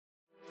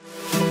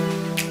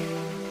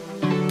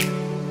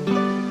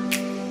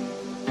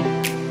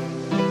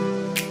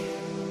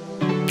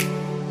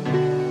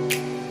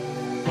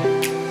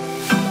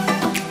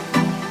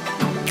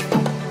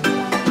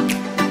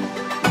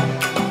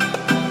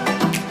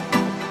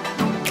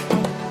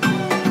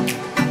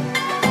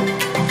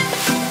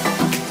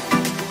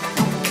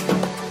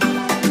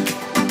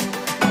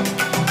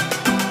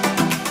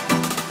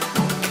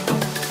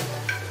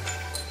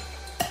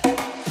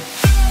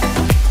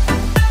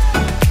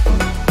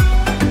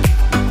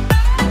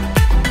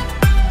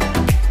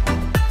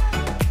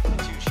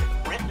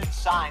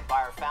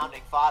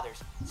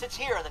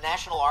here in the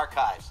National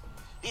Archives.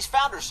 These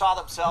founders saw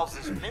themselves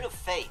as men of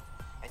faith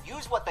and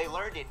used what they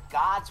learned in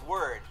God's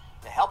Word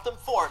to help them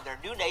form their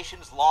new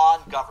nation's law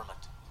and government.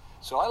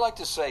 So I like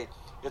to say,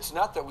 it's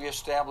not that we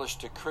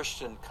established a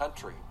Christian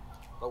country,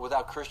 but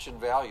without Christian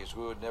values,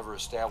 we would never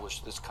establish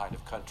this kind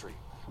of country.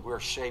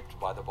 We're shaped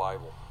by the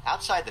Bible.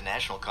 Outside the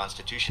National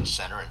Constitution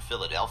Center in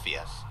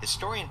Philadelphia,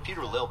 historian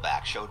Peter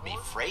Lillback showed me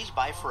phrase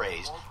by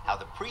phrase how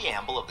the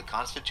preamble of the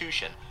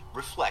Constitution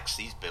reflects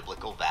these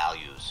biblical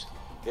values.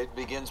 It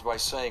begins by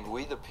saying,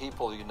 we the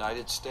people of the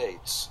United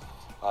States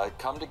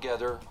come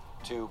together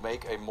to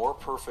make a more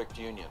perfect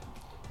union.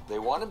 They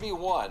want to be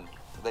one.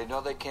 They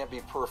know they can't be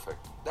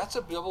perfect. That's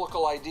a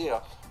biblical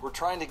idea. We're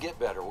trying to get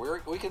better.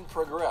 We can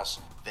progress.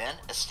 Then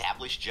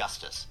establish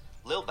justice.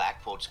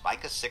 Lillback quotes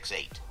Micah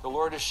 6:8. The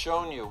Lord has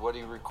shown you what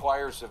he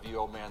requires of you,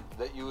 O man,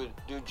 that you would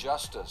do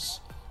justice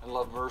and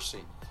love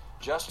mercy.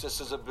 Justice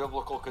is a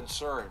biblical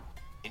concern.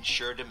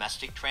 Ensure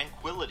domestic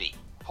tranquility.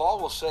 Paul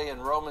will say in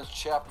Romans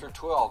chapter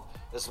 12,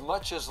 as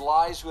much as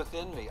lies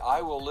within me,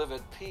 I will live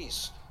at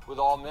peace with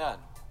all men.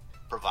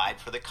 Provide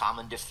for the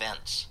common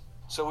defense.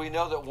 So we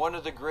know that one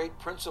of the great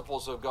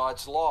principles of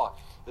God's law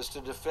is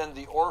to defend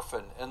the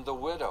orphan and the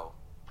widow.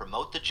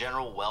 Promote the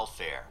general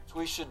welfare.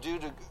 We should do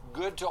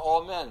good to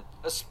all men,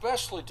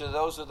 especially to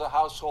those of the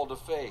household of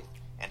faith.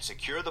 And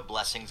secure the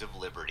blessings of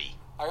liberty.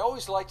 I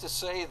always like to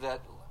say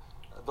that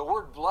the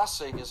word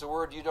blessing is a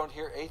word you don't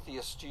hear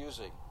atheists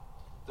using.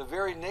 The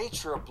very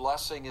nature of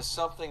blessing is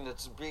something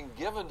that's being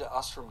given to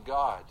us from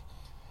God.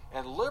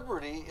 And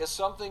liberty is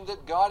something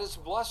that God has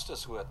blessed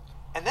us with.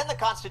 And then the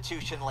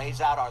Constitution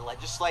lays out our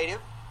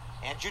legislative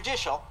and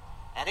judicial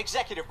and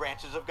executive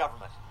branches of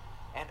government.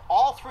 And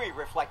all three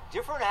reflect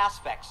different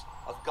aspects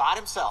of God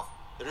himself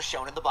that are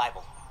shown in the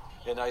Bible.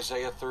 In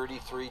Isaiah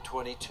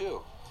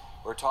 33:22,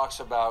 where it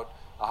talks about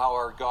how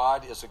our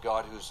God is a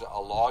God who's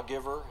a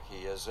lawgiver.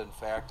 He is, in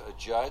fact, a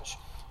judge.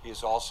 He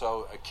is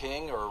also a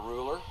king or a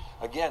ruler.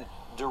 Again,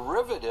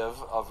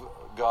 derivative of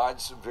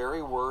God's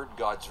very word,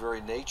 God's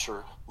very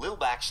nature.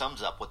 Lillback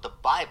sums up what the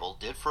Bible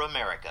did for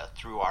America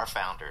through our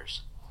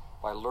founders.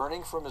 By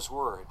learning from his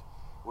word,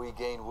 we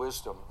gain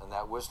wisdom, and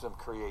that wisdom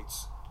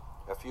creates,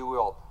 if you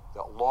will,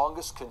 the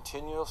longest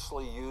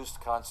continuously used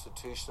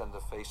constitution on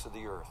the face of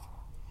the earth.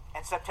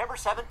 And September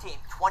 17,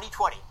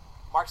 2020,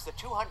 marks the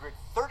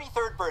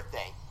 233rd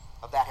birthday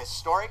of that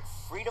historic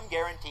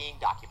freedom-guaranteeing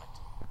document.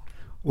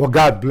 Well,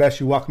 God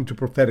bless you. Welcome to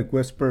Prophetic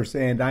Whispers,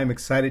 and I'm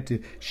excited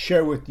to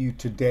share with you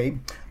today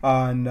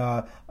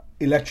on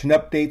election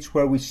updates,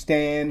 where we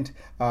stand.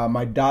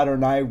 My daughter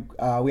and I,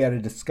 we had a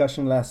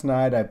discussion last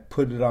night. I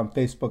put it on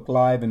Facebook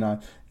Live,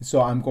 and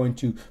so I'm going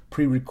to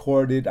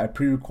pre-record it. I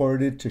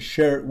pre-recorded it to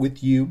share it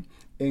with you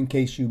in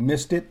case you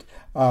missed it.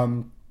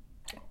 On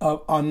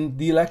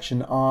the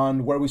election,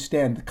 on where we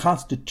stand, the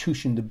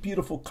Constitution, the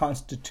beautiful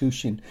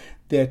Constitution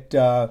that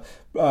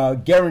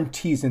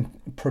guarantees and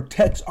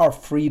protects our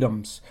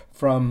freedoms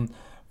from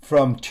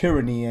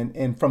tyranny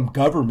and from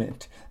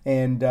government.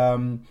 And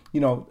in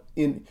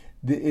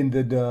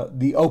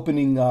the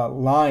opening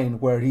line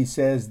where he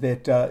says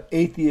that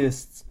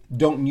atheists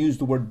don't use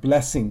the word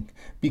blessing,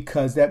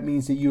 because that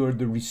means that you are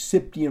the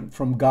recipient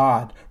from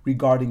God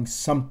regarding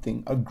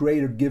something. A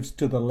greater gives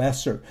to the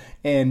lesser.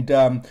 And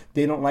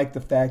they don't like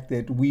the fact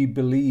that we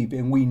believe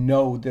and we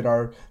know that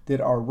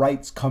our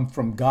rights come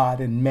from God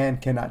and man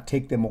cannot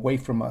take them away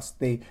from us.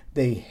 They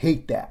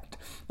hate that.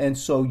 And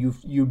so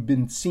you've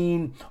been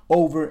seeing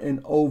over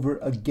and over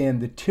again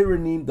the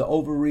tyranny, the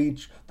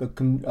overreach, the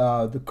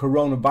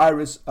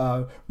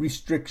coronavirus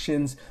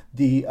restrictions,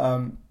 the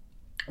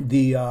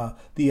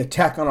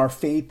attack on our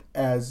faith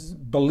as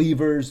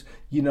believers,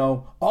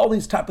 all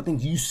these type of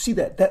things. You see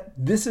that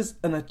this is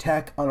an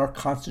attack on our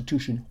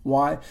Constitution.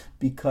 Why?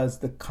 Because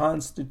the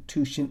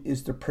Constitution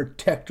is the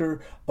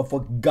protector of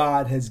what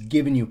God has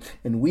given you,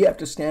 and we have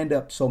to stand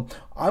up. So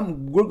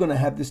we're going to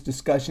have this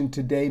discussion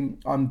today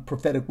on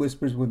Prophetic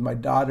Whispers with my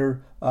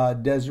daughter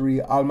Desiree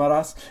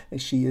Almaraz.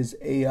 She is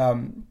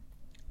an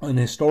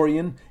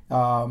historian.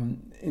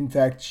 In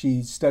fact,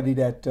 she studied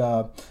at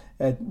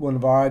one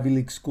of our Ivy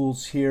League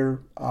schools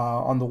here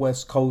on the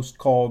West Coast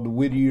called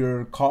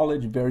Whittier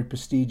College, very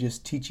prestigious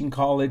teaching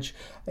college,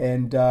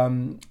 and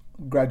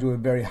graduated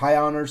with very high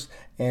honors.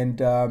 And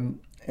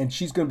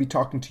she's going to be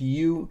talking to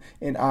you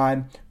and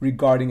I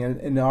regarding,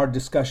 in our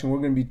discussion, we're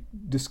going to be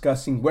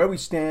discussing where we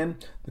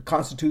stand, the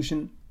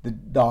Constitution,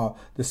 the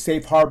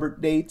safe harbor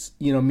dates,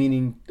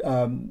 meaning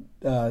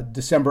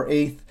December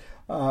 8th,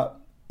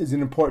 is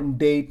an important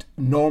date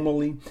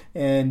normally,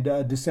 and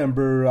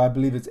December, I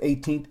believe it's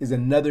 18th, is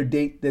another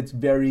date that's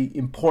very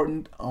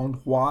important on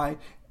why,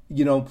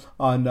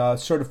 on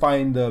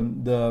certifying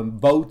the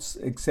votes,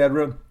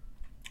 etc.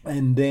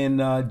 And then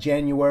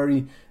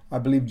January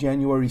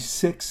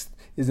 6th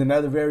is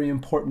another very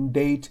important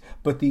date,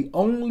 but the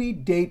only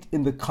date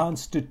in the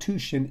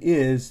Constitution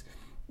is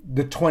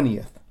the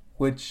 20th,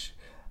 which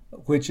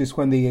is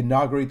when they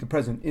inaugurate the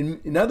president.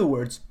 In other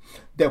words,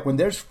 that when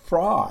there's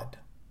fraud,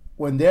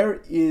 when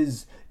there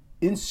is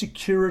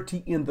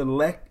insecurity in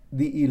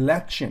the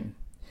election,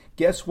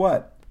 guess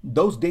what?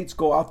 Those dates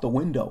go out the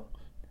window.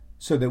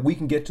 so that we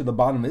can get to the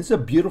bottom. It's a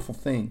beautiful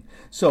thing.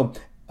 So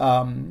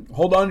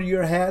hold on to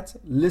your hats,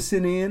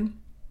 listen in.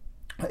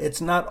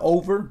 It's not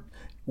over.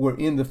 We're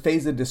in the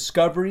phase of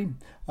discovery.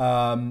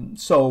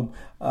 So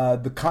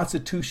the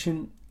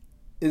Constitution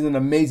is an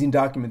amazing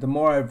document. The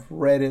more I've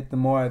read it, the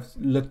more I've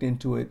looked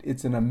into it,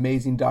 it's an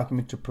amazing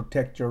document to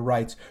protect your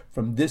rights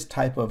from this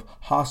type of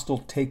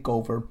hostile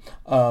takeover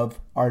of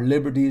our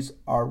liberties,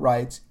 our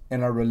rights,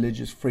 and our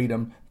religious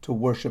freedom to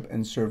worship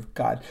and serve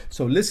God.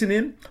 So listen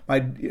in. My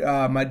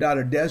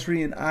daughter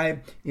Desiree and I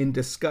in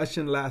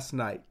discussion last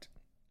night.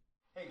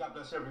 Hey, God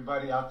bless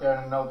everybody out there.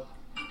 I know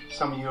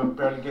some of you are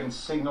barely getting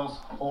signals,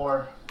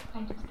 or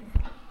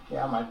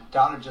yeah, my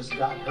daughter just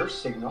got her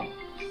signal,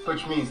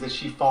 which means that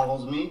she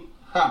follows me.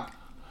 Huh.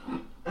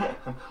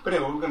 But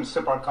anyway, we're going to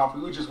sip our coffee.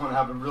 We just want to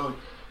have a really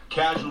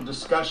casual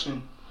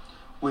discussion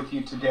with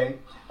you today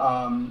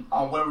on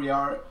where we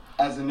are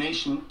as a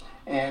nation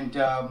and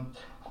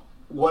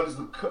what is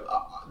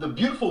the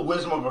beautiful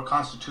wisdom of our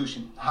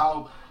Constitution.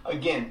 How,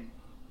 again,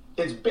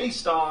 it's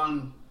based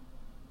on,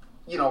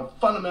 you know,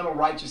 fundamental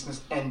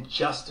righteousness and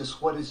justice.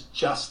 What is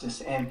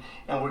justice? And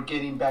we're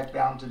getting back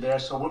down to there.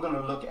 So we're going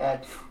to look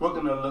at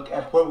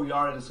where we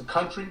are as a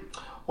country,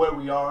 where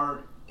we are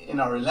in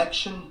our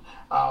election.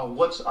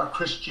 What's our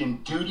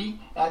Christian duty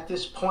at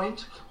this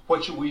point?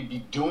 What should we be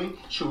doing?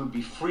 Should we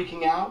be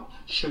freaking out?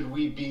 Should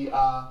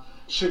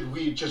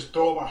we just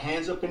throw our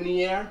hands up in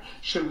the air?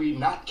 Should we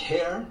not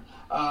care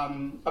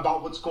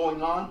about what's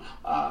going on?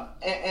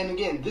 And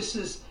again, this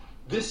is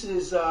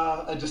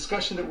a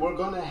discussion that we're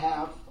going to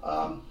have.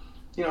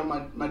 You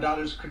know, my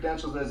daughter's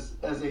credentials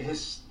as a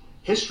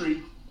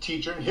history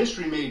teacher,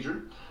 history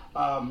major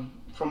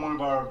from one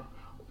of our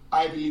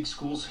Ivy League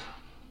schools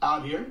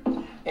out here,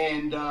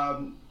 and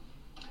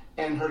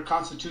her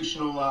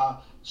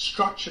constitutional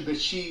structure that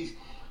she's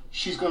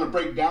going to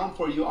break down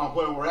for you on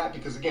where we're at,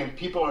 because again,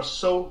 people are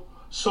so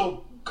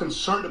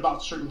concerned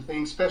about certain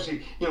things,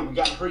 especially, you know, we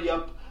got to hurry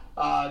up.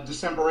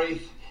 December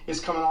 8th is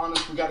coming on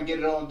us. We got to get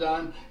it all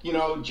done. You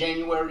know,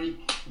 January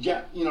was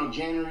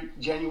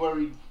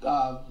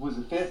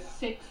it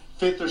 5th?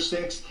 5th or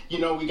 6th. You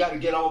know, we got to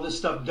get all this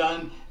stuff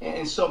done,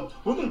 and so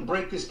we're going to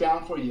break this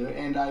down for you.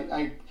 And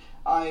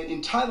I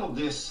entitled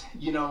this,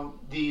 you know,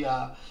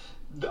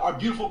 our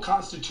beautiful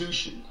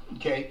Constitution,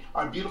 okay?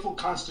 Our beautiful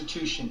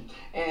Constitution.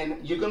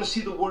 And you're going to see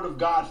the Word of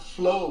God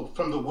flow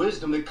from the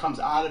wisdom that comes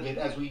out of it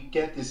as we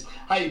get this.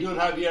 How you doing,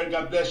 Javier?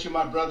 God bless you,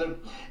 my brother.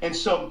 And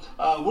so,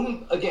 we're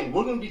going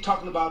to be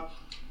talking about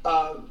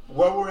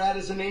where we're at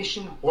as a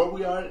nation, where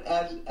we are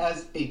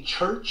as a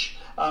church,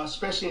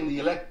 especially in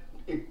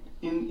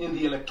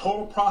the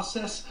electoral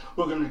process.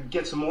 We're going to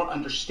get some more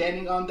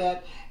understanding on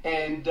that.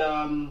 And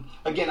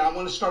again, I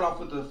want to start off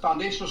with the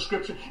foundational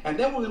scripture, and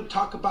then we're going to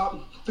talk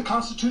about the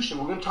Constitution.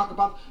 We're going to talk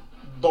about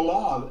the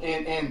law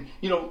and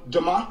you know,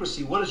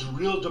 democracy. What is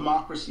real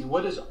democracy?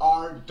 What is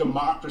our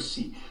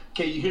democracy?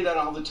 Okay, you hear that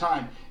all the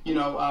time, you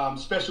know,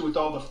 especially with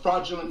all the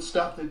fraudulent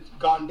stuff that's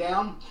gone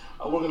down.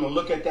 We're going to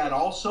look at that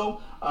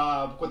also,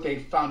 what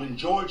they found in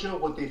Georgia,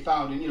 what they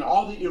found in, you know,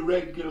 all the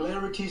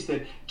irregularities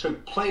that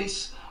took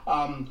place.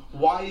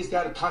 Why is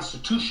that a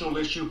constitutional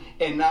issue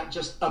and not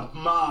just a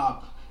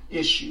mob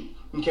issue?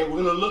 Okay,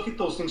 we're going to look at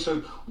those things.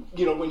 So,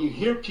 you know, when you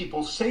hear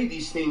people say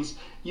these things,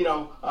 you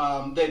know,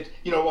 that,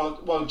 you know,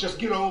 well, just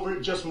get over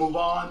it, just move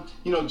on,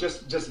 you know,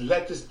 just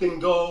let this thing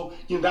go.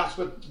 You know, that's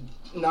what,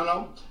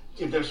 no.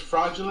 If there's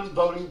fraudulent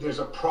voting, there's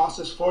a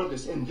process for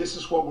this, and this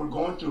is what we're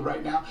going through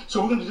right now.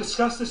 So we're going to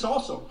discuss this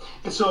also.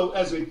 And so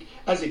as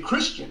a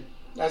Christian,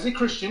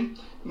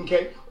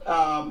 okay,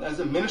 as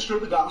a minister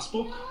of the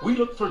gospel, we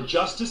look for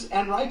justice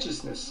and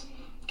righteousness.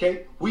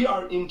 Okay, we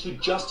are into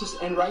justice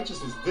and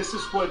righteousness. This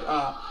is what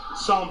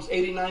Psalms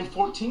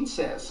 89:14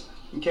 says.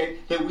 Okay,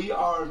 that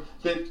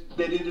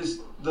it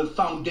is the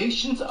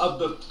foundations of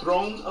the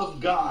throne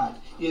of God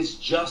is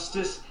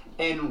justice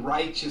and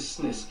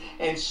righteousness.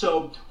 And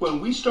so when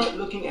we start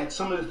looking at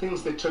some of the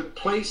things that took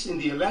place in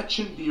the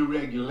election, the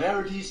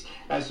irregularities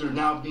as they're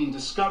now being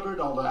discovered,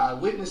 all the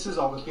eyewitnesses,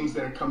 all the things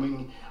that are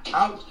coming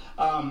out,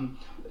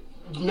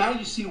 now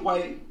you see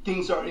why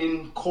things are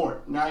in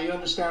court. Now you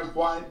understand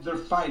why they're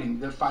fighting.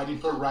 They're fighting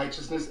for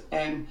righteousness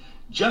and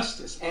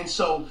justice. And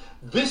so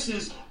this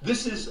is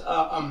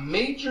a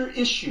major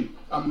issue,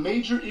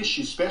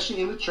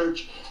 especially in the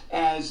church,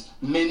 as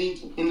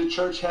many in the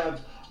church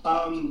have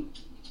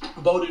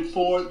voted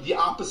for the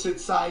opposite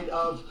side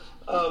of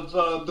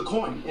the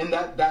coin, and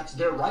that's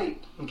their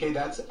right. Okay,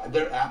 that's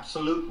their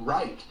absolute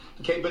right.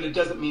 Okay, but it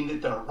doesn't mean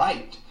that they're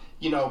right.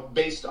 You know,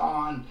 based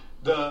on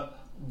the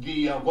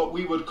what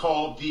we would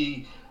call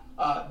the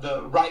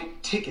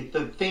right ticket,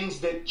 the things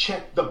that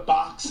check the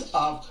box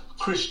of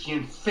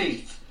Christian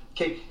faith.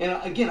 Okay, and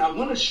again, I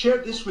want to share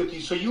this with you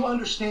so you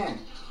understand.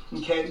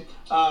 Okay,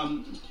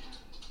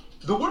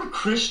 the word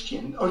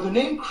Christian, or the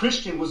name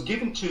Christian, was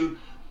given to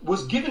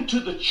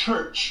the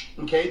church.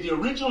 Okay, the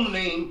original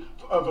name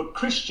of a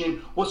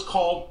Christian was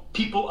called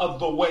people of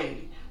the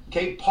way.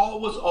 Okay, Paul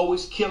was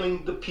always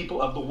killing the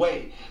people of the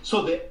way.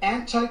 So the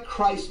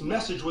Antichrist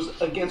message was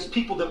against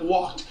people that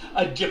walked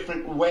a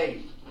different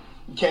way.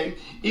 Okay?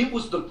 It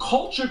was the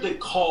culture that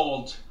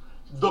called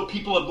the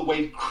people of the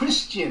way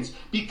Christians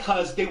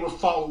because they were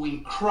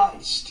following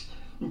Christ.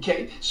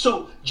 Okay,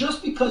 so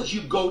just because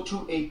you go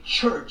to a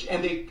church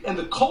and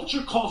the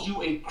culture calls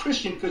you a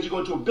Christian because you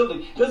go to a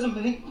building doesn't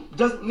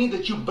mean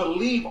that you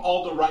believe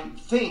all the right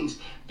things,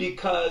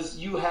 because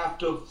you have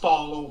to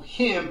follow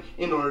him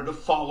in order to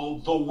follow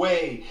the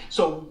way.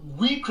 So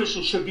we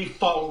Christians should be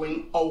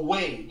following a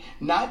way,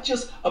 not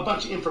just a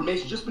bunch of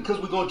information. Just because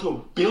we go into a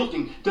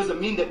building doesn't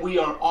mean that we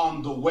are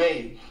on the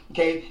way.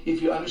 Okay,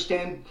 if you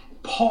understand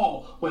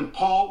Paul, when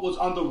Paul was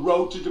on the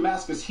road to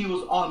Damascus, he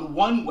was on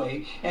one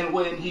way, and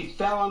when he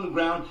fell on the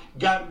ground,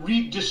 got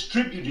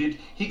redistributed,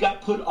 he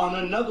got put on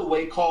another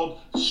way called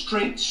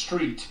Straight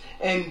Street.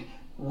 And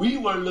we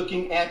were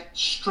looking at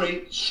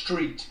Straight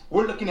Street.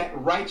 We're looking at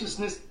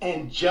righteousness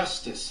and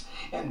justice.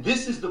 And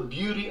this is the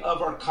beauty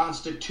of our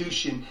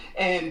Constitution.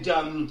 And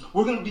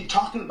we're going to be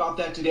talking about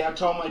that today. I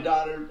told my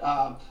daughter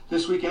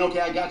this weekend, okay,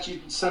 I got you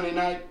Sunday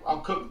night.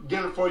 I'll cook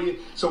dinner for you.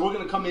 So we're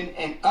going to come in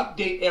and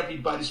update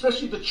everybody,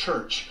 especially the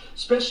church,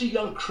 especially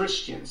young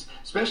Christians,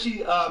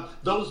 especially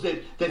those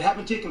that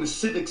haven't taken a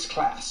civics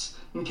class,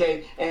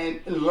 okay,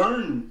 and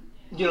learn,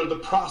 the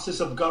process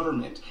of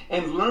government,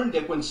 and learn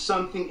that when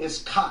something is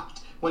caught,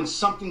 when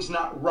something's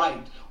not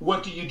right,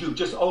 what do you do?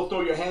 Just,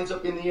 throw your hands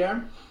up in the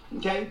air?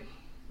 Okay?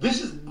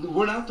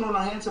 We're not throwing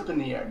our hands up in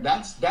the air.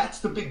 That's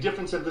the big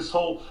difference of this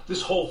whole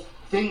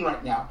thing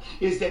right now,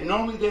 is that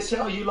normally they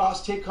say, you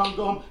lost, take home,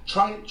 go home,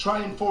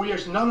 try in 4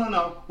 years.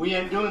 No, we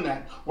ain't doing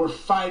that. We're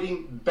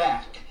fighting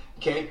back.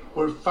 Okay?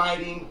 We're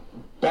fighting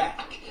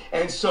back.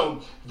 And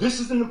so this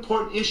is an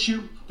important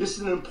issue.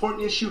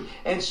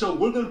 And so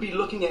we're going to be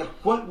looking at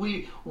what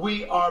we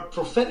are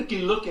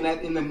prophetically looking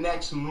at in the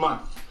next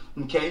month.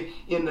 Okay,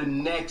 in the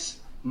next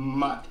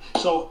month.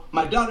 So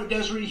my daughter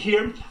Desiree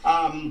here,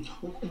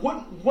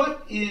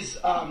 what is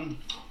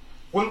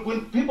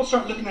when people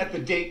start looking at the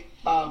date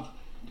of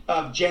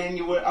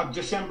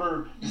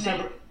December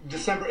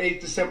 8th,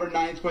 December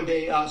 9th, when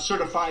they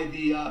certify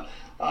the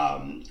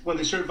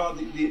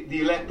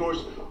electors,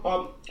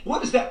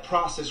 what is that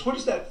process? What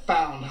is that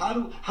found? How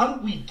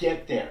do we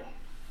get there?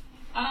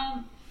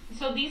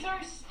 So these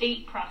are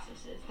state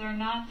processes. They're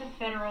not the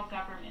federal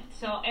government.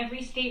 So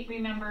every state,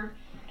 remember.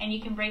 And you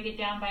can break it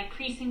down by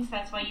precincts.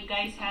 That's why you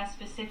guys have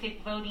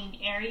specific voting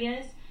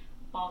areas.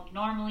 Well,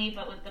 normally,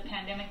 but with the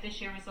pandemic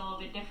this year was a little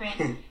bit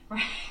different.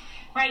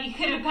 Right? You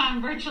could have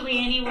gone virtually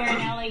anywhere in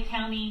LA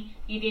County.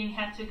 You didn't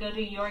have to go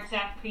to your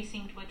exact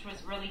precinct, which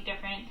was really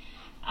different,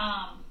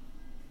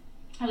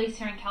 at least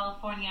here in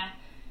California.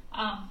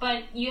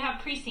 But you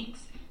have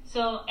precincts.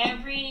 So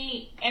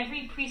every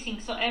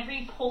precinct, so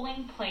every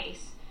polling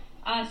place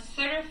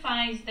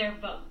certifies their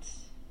votes.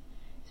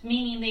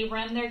 Meaning they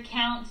run their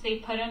counts, they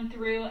put them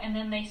through, and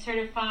then they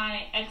certify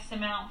X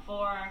amount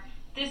for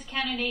this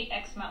candidate,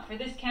 X amount for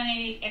this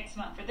candidate, X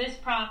amount for this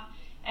prop,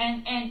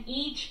 and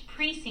each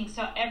precinct,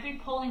 so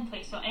every polling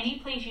place, so any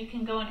place you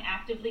can go and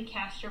actively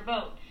cast your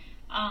vote,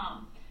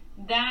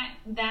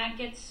 that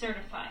gets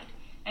certified.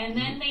 And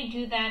then they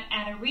do that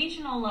at a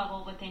regional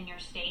level within your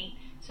state.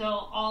 So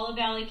all of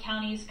LA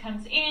counties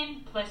comes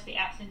in, plus the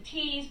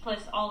absentees,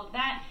 plus all of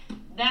that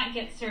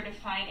gets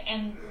certified.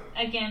 And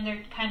again,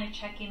 they're kind of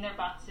checking their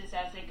boxes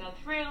as they go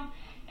through.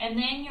 And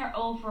then your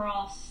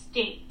overall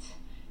state,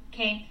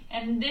 okay?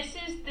 And this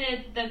is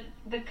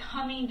the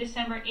coming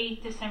December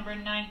 8th, December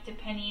 9th,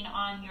 depending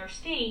on your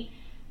state,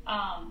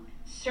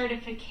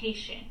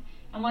 certification.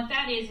 And what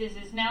that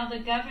is now the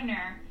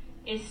governor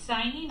is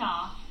signing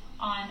off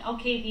on,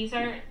 okay, these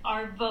are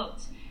our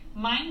votes.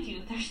 Mind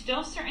you, there's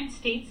still certain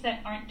states that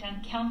aren't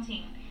done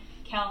counting,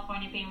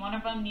 California being one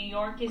of them. New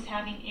York is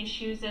having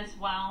issues as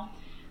well.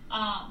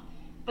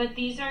 But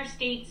these are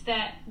states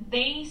that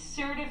they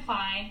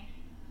certify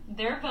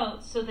their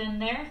votes, so then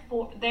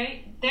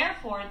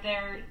therefore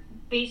they're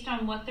based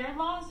on what their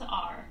laws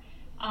are,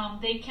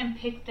 they can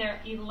pick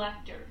their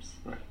electors.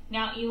 Right.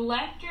 Now,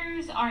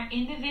 electors are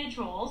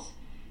individuals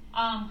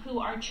who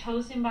are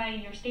chosen by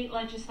your state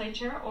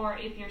legislature, or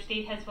if your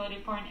state has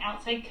voted for an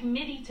outside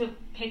committee to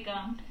pick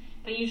them,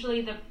 but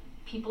usually the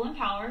people in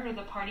power or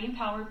the party in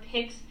power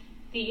picks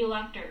the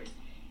electors.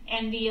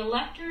 And the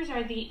electors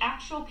are the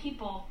actual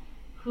people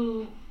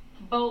who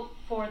vote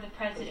for the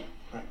president.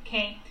 Right.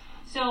 Okay?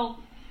 So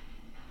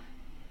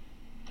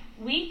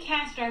we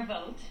cast our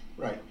vote,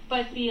 right,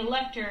 but the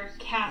elector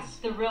casts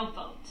the real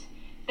vote.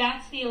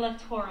 That's the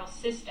electoral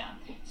system.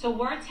 So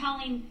we're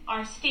telling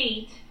our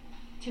state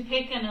to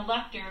pick an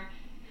elector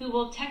who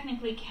will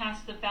technically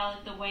cast the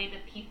ballot the way the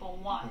people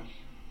want.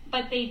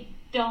 But they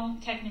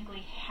don't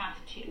technically have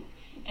to.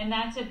 And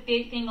that's a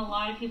big thing a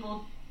lot of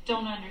people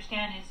don't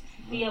understand is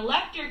the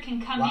elector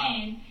can come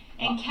in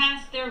and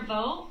cast their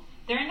vote.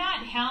 They're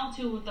not held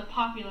to the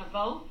popular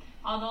vote,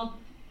 although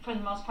for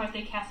the most part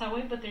they cast that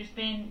way, but there's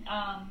been,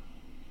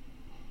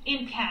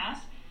 in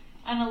past,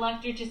 an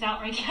elector just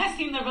outright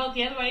casting their vote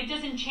the other way. It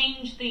doesn't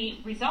change the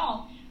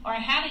result, or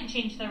it hadn't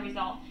changed the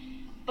result.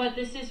 But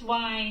this is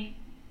why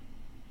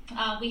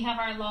we have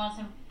our laws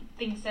and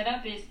things set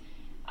up is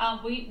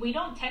We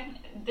don't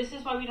this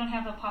is why we don't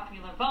have a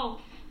popular vote.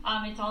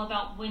 It's all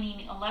about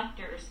winning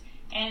electors,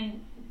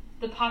 and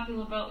the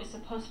popular vote is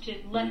supposed to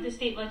let the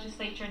state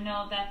legislature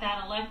know that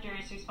that elector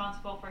is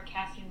responsible for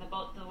casting the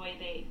vote the way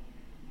they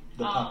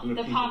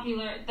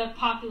the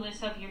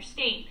populace of your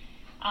state.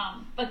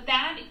 But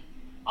that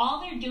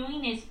all they're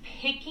doing is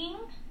picking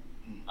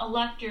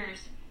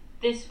electors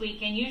this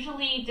week, and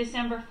usually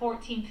December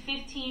 14th,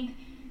 15th,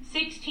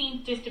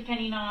 16th, just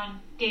depending on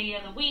day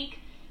of the week,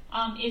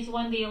 is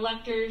when the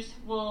electors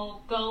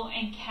will go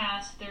and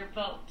cast their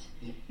vote.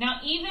 Yeah. Now,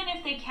 even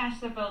if they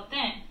cast their vote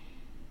then,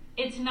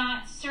 it's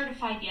not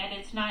certified yet,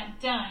 it's not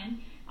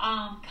done.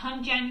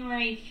 Come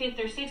January 5th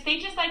or 6th, they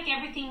just like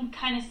everything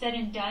kind of said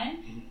and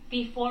done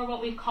before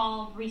what we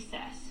call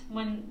recess.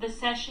 When the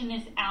session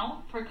is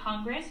out for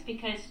Congress,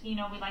 because, we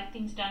like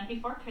things done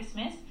before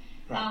Christmas.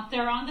 Right.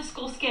 They're on the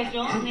school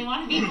schedule and they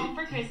want to be home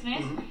for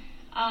Christmas.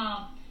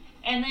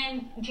 And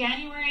then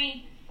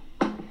January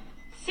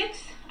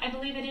 6th, I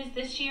believe it is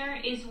this year,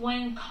 is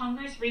when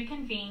Congress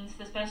reconvenes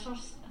the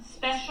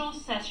special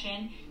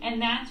session, and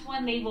that's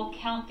when they will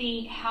count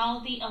how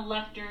the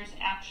electors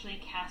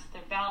actually cast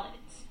their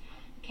ballots.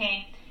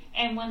 Okay?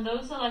 And when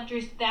those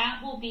electors, that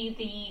will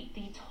be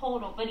the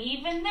total. But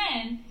even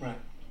then, right,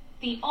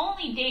 the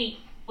only date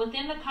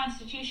within the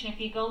Constitution, if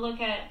you go look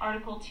at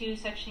Article 2,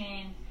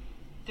 Section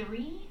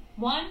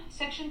 1,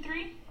 Section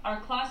 3,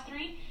 or Clause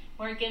 3,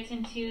 where it gets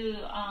into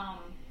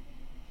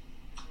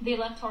the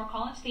Electoral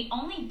College, the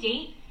only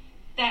date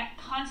that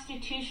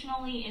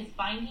constitutionally is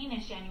binding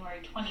is January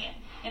 20th,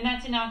 and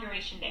that's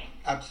Inauguration Day.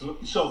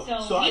 Absolutely. So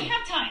we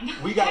have time.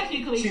 We got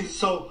technically. See,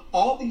 so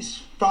all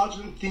these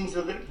fraudulent things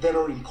that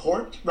are in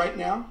court right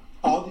now,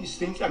 all these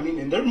things,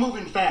 and they're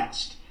moving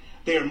fast.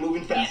 They are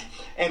moving fast.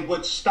 Yeah. And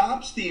what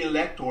stops the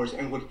electors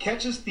and what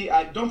catches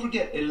don't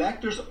forget,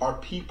 electors are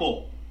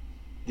people.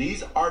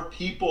 These are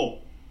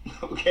people,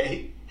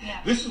 okay?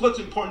 Yeah. This is what's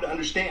important to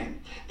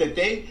understand, that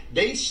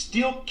they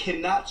still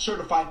cannot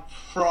certify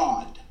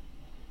fraud.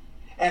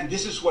 And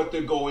this is what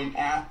they're going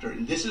after.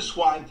 And this is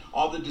why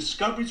all the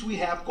discoveries we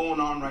have going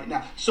on right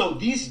now. So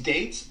these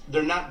dates,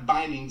 they're not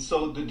binding.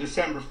 So the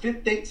December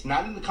 5th date's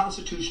not in the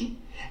Constitution.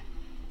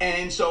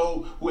 And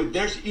so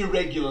there's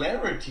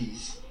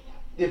irregularities,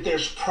 if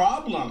there's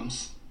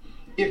problems,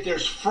 if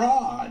there's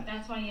fraud,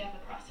 that's why you have the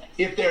process.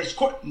 If there's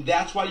court,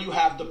 that's why you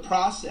have the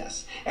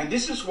process. And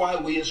this is why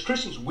we as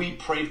Christians, we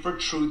pray for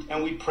truth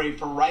and we pray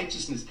for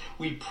righteousness.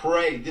 We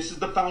pray. This is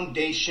the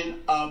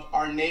foundation of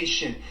our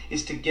nation,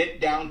 is to get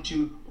down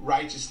to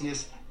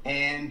righteousness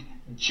and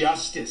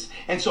justice.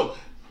 And so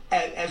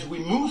as we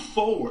move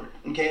forward,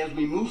 in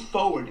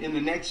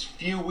the next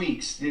few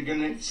weeks, you're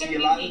going to see a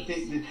lot of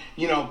things.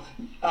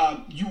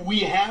 We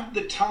have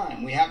the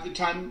time. We have the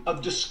time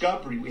of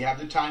discovery. We have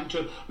the time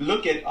to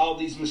look at all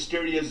these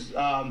mysterious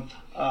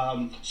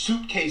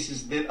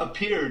suitcases that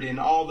appeared, and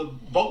all the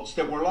votes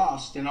that were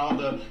lost, and all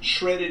the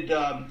shredded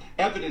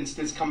evidence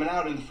that's coming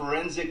out, and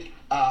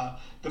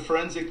the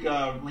forensic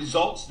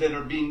results that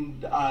are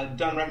being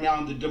done right now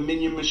in the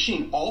Dominion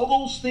machine. All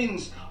those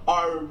things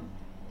are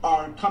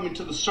coming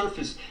to the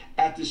surface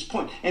at this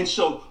point. And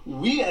so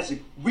we as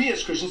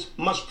Christians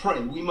must pray.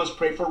 We must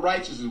pray for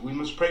righteousness. We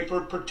must pray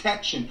for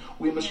protection.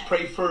 We must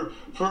pray for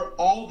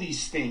all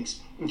these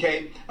things,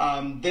 okay,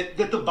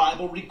 that the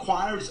Bible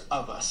requires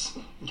of us,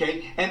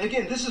 okay? And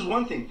again, this is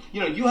one thing.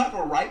 You have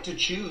a right to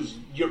choose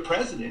your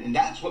president, and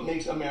that's what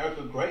makes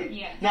America great.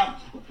 Yeah.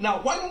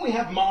 Now, why don't we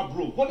have mob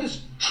rule? What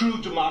is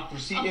true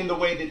democracy in the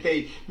way that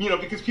they,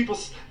 because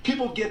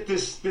people get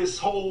this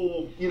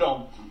whole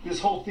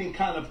thing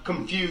kind of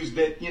confused,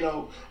 that,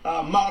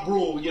 mob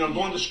rule,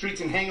 go in the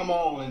streets and hang them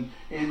all and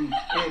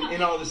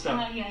all this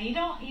stuff. You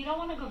don't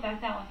want to go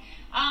back that way.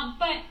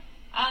 But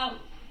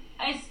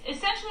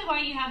essentially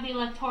why you have the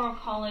Electoral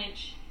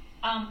College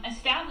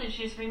established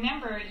is,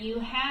 remember, you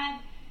had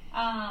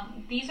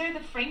these are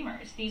the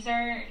framers. These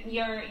are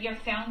your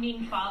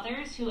founding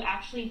fathers who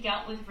actually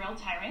dealt with real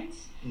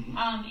tyrants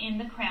in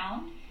the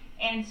crown.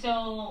 And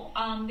so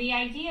the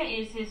idea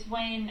is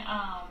when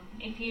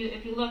if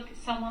you look at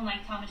someone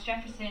like Thomas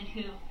Jefferson,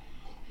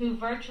 who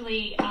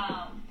virtually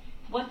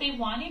what they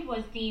wanted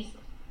was these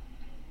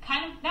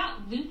kind of,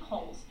 not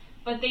loopholes,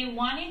 but they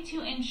wanted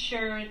to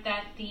ensure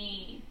that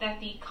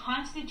the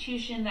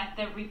Constitution, that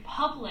the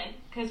Republic,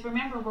 because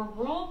remember, we're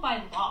ruled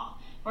by law.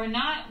 We're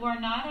not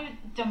a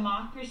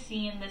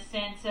democracy in the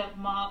sense of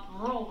mob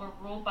rule.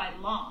 We're ruled by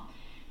law.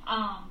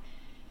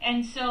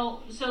 And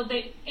so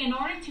they, in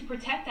order to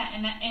protect that,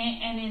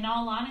 and in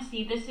all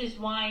honesty, this is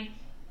why,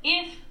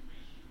 if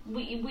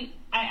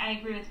I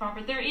agree with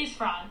Robert, there is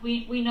fraud.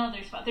 We know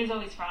there's fraud. There's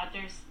always fraud.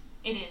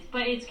 It is,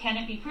 but can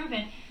it be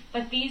proven?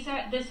 But this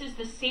is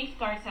the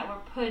safeguards that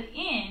were put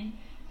in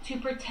to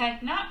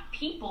protect not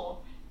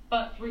people,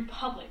 but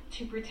republic,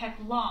 to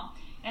protect law.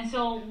 And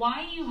so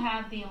why you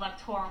have the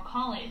Electoral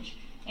College,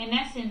 in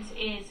essence,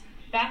 is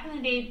back in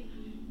the day,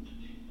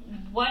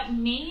 what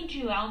made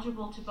you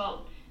eligible to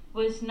vote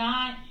was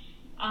not,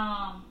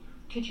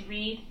 could you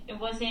read? It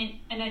wasn't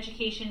an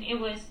education. It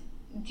was,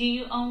 do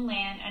you own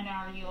land and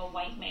are you a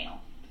white male?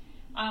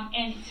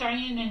 and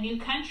starting in a new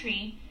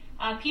country,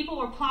 people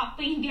were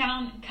plopping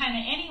down kind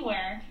of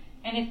anywhere,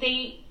 and if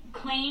they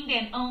claimed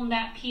and owned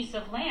that piece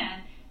of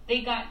land,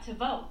 they got to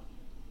vote.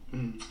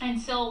 And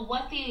so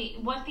what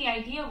the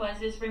idea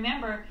was is,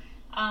 remember,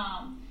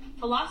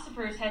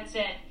 philosophers had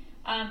said,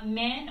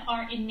 men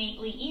are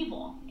innately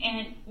evil,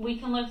 and we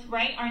can look,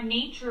 right, our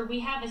nature, we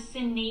have a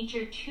sin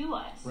nature to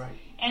us. Right.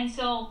 And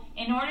so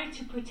in order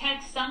to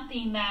protect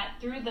something that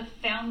through the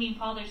founding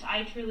fathers,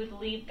 I truly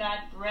believe God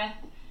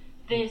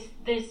breathed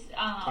this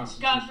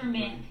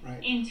government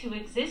right. into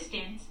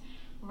existence,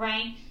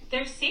 right?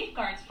 There's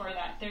safeguards for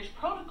that. There's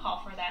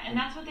protocol for that. And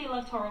that's what the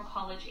Electoral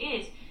College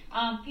is.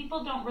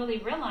 People don't really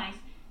realize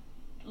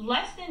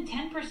less than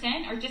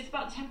 10%, or just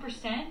about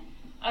 10%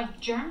 of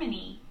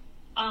Germany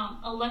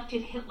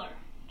elected Hitler.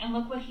 And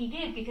look what he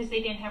did, because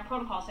they didn't have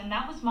protocols. And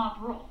that was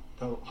mob rule.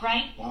 Oh,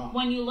 right? wow.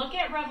 When you look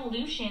at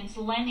revolutions,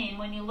 Lenin,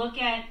 when you look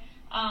at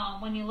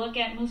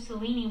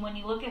Mussolini, when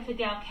you look at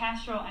Fidel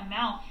Castro and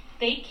Mao,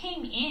 they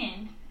came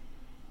in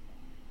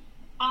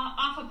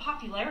off of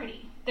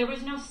popularity. There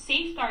was no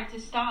safeguard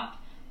to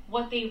stop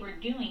what they were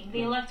doing.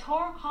 The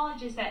Electoral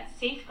College is that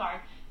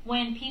safeguard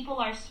when people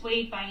are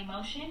swayed by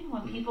emotion,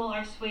 when people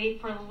are swayed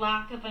for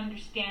lack of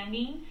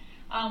understanding,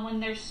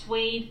 when they're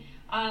swayed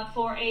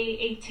for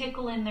a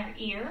tickle in their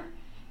ear.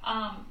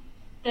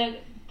 The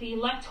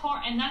electoral,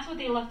 and that's what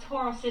the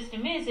electoral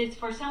system is. It's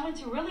for someone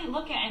to really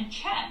look at and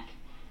check.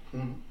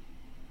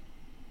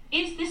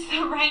 Is this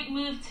the right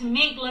move to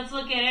make? Let's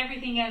look at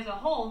everything as a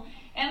whole.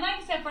 And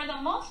like I said, for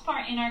the most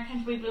part in our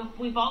country,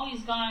 we've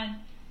always gone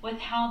with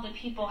how the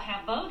people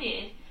have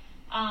voted.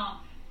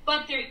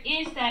 But there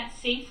is that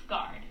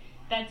safeguard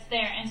that's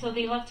there. And so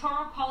the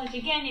Electoral College,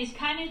 again, is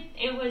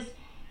it was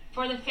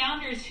for the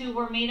founders who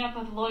were made up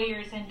of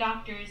lawyers and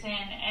doctors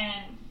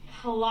and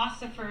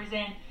philosophers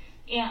and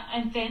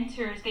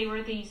inventors. They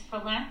were these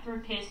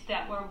philanthropists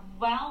that were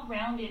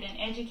well-rounded and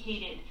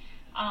educated.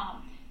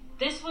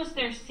 This was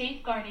their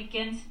safeguard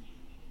against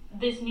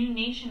this new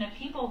nation of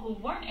people who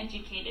weren't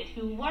educated,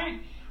 who were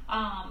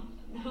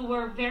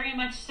very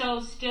much so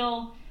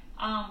still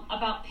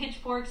about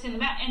pitchforks in the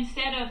mouth,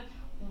 instead of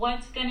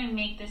what's going to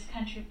make this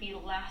country be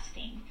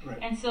lasting. Right.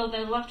 And so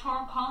the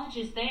Electoral College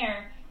is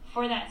there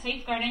for that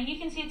safeguard. And you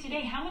can see it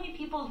today. How many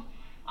people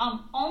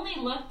only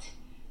looked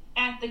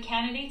at the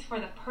candidates for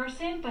the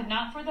person, but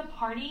not for the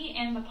party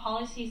and the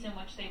policies in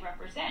which they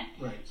represent.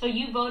 Right. So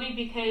you voted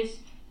because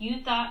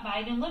you thought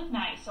Biden looked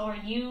nice, or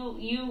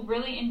you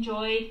really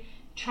enjoyed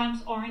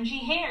Trump's orangey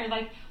hair,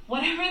 like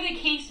whatever the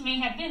case may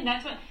have been.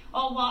 That's what.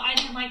 Oh well, I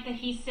didn't like that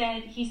he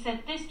said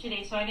this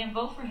today, so I didn't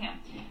vote for him.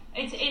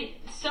 It's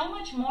so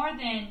much more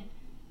than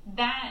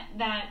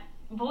that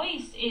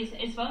voice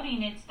is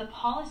voting. It's the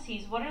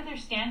policies. What are their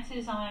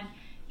stances on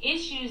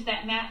issues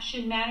that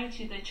should matter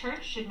to the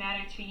church, should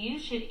matter to you,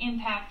 should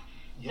impact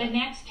the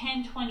next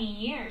 10, 20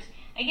 years.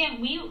 Again,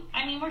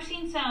 we're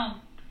seeing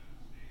some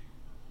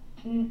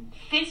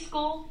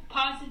fiscal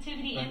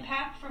positivity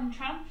impact from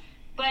Trump,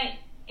 but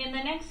in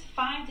the next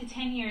 5 to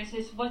 10 years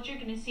is what you're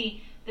going to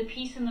see: the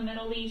peace in the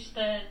Middle East,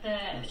 the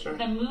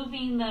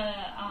moving the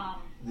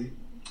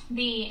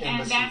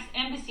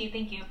embassy,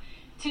 thank you,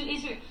 to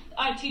Israel,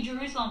 to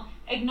Jerusalem,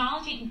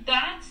 acknowledging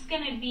that's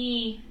going to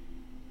be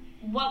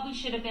what we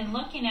should have been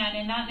looking at,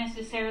 and not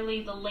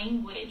necessarily the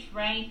language,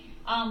 right?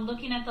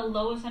 Looking at the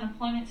lowest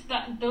unemployment,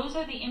 those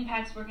are the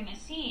impacts we're going to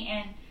see,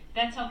 and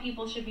that's how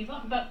people should be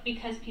voting. But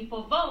because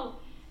people vote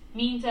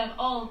means of,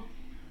 oh,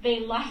 they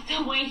liked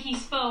the way he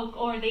spoke,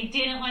 or they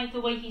didn't like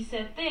the way he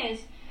said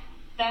this,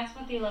 that's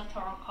what the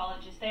Electoral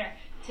College is there,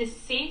 to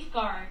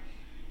safeguard,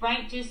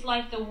 right? Just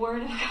like the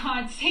Word of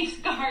God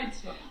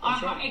safeguards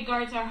it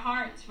guards our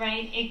hearts,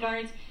 right? It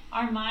guards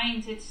our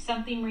minds. It's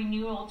something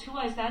renewal to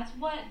us. That's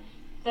what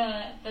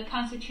the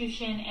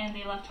Constitution and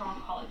the Electoral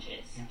College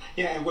is.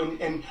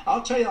 And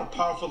I'll tell you how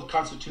powerful the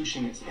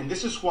Constitution is, and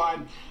this is why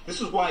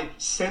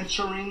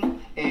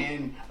censoring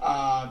and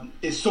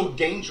is so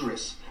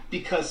dangerous.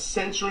 Because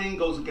censoring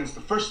goes against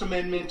the First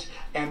Amendment,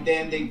 and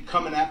then they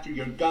coming after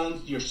your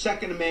guns, your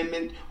Second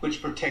Amendment,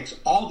 which protects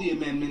all the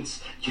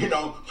amendments,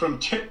 from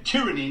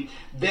tyranny.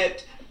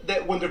 That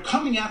when they're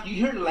coming after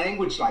you, hear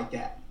language like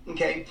that.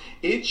 Okay,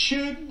 it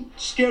should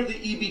scare the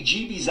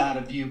EBGBs out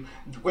of you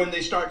when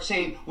they start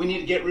saying we need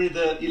to get rid of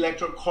the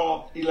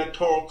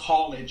electoral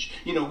college.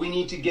 We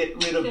need to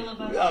get rid of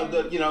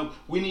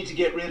we need to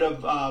get rid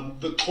of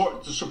the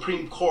court, the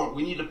Supreme Court.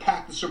 We need to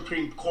pack the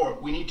Supreme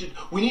Court. We need to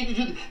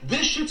do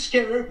this. Should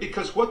scare her,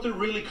 because what they're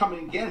really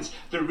coming against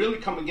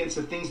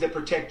the things that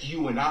protect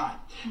you and I.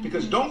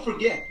 Because don't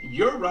forget,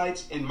 your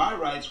rights and my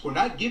rights were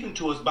not given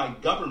to us by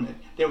government.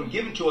 They were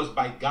given to us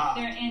by God.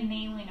 They're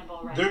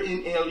inalienable rights. They're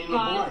inalienable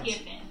rights.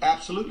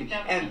 Absolutely.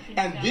 And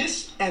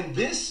this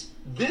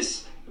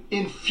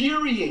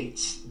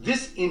infuriates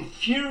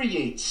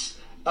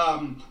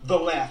the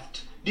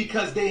left,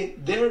 because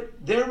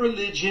their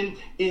religion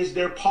is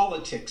their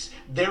politics.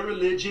 Their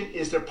religion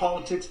is their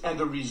politics, and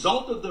the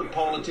result of their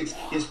politics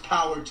is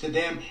power to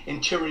them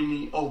and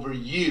tyranny over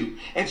you.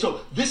 And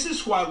so this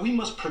is why we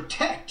must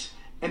protect.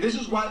 And this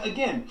is why,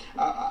 again,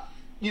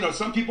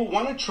 some people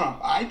wanted Trump.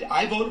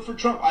 I voted for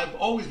Trump. I've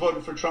always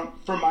voted for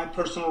Trump for my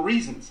personal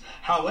reasons.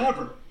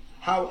 However,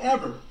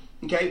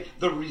 okay,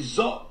 the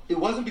result, it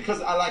wasn't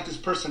because I liked his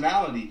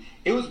personality.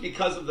 It was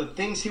because of the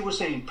things he was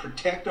saying.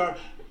 Protect our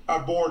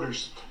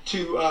borders,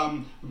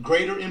 to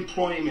greater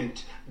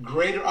employment,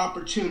 greater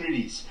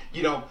opportunities,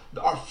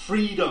 our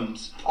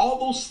freedoms, all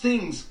those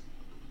things,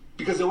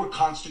 because they were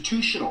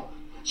constitutional.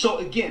 So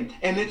again,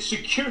 and it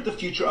secured the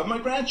future of my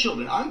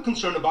grandchildren. I'm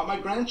concerned about my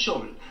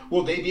grandchildren.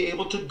 Will they be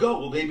able to go?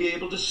 Will they be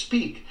able to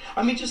speak?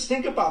 I mean, just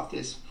think about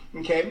this.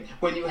 Okay,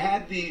 when you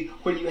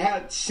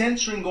had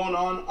censoring going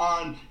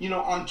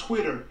on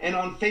Twitter and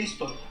on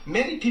Facebook,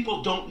 many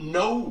people don't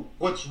know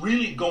what's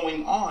really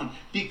going on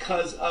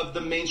because of the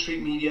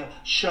mainstream media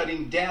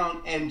shutting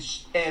down and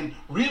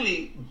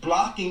really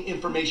blocking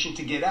information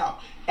to get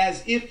out,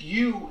 as if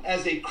you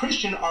as a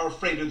Christian are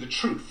afraid of the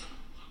truth.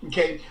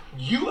 Okay,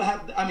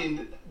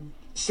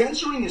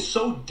 censoring is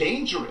so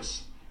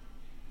dangerous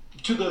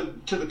to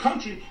the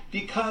country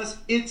because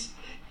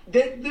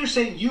they're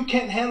saying you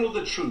can't handle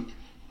the truth.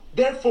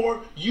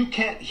 Therefore, you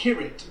can't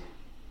hear it.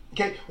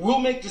 Okay, we'll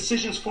make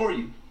decisions for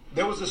you.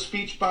 There was a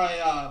speech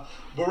by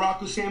Barack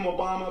Hussein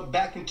Obama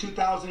back in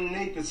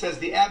 2008 that says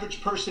the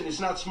average person is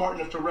not smart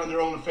enough to run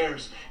their own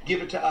affairs.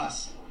 Give it to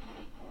us.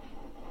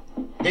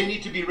 They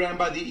need to be ran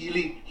by the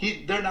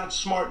elite. They're not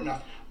smart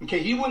enough. Okay,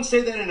 he wouldn't say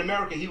that in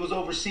America. He was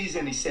overseas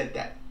and he said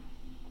that.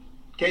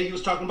 Okay, he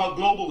was talking about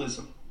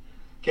globalism.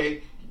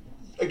 Okay.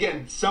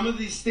 Again, some of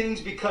these things,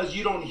 because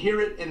you don't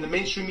hear it and the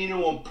mainstream media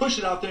won't push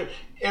it out there,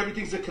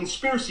 everything's a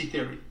conspiracy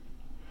theory.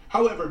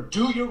 However,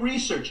 do your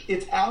research.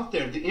 It's out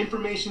there. The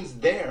information's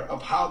there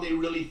of how they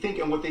really think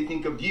and what they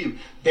think of you.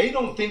 They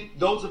don't think,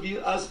 those of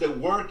us that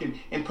work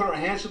and put our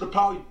hands to the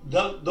plow,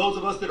 those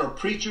of us that are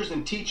preachers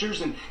and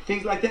teachers and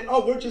things like that,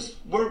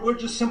 we're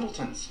just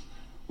simpletons.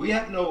 We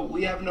have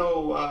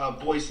no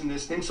voice in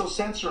this thing, so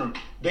censor them.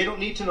 They don't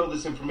need to know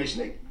this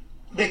information.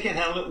 They can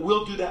handle it.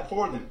 We'll do that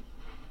for them.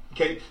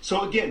 Okay,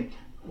 so again,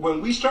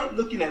 when we start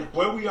looking at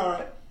where we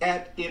are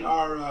at in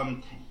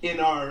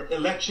our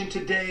election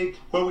today,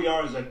 where we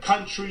are as a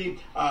country,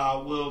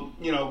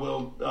 who's going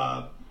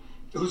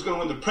to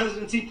win the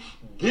presidency,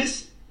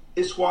 this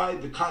is why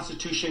the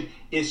Constitution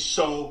is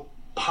so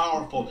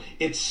powerful.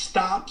 It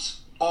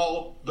stops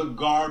all the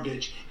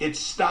garbage. It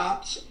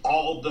stops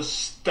all the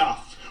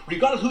stuff.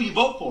 Regardless of who you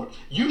vote for,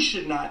 you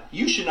should not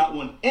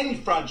want any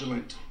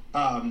fraudulent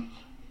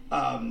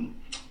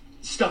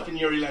stuff in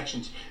your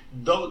elections.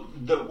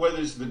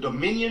 Whether it's the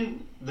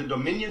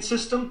Dominion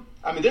system,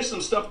 there's some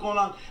stuff going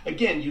on.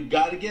 Again, you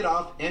got to get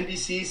off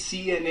NBC,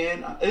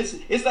 CNN.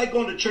 It's like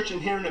going to church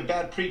and hearing a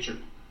bad preacher.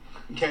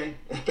 Okay,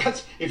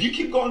 if you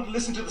keep going to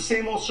listen to the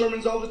same old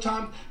sermons all the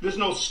time, there's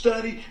no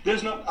study.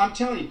 I'm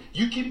telling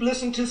you keep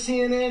listening to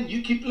CNN,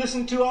 you keep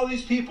listening to all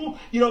these people.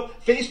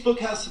 Facebook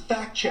has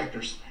fact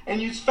checkers, and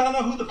you found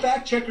out who the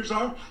fact checkers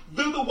are.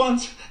 They're the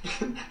ones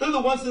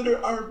that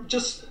are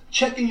just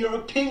checking your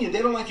opinion.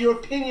 They don't like your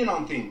opinion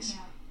on things. Yeah.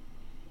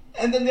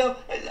 And then they'll,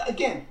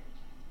 again,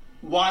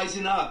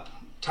 wisen up.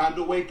 Time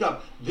to wake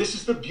up. This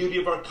is the beauty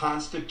of our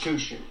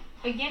Constitution.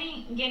 But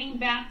getting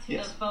back to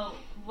the vote,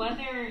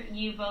 whether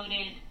you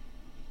voted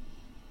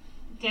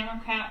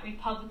Democrat,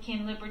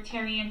 Republican,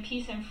 Libertarian,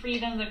 Peace and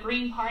Freedom, the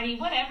Green Party,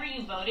 whatever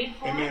you voted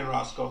for. Amen,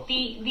 Roscoe.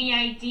 The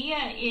idea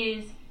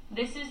is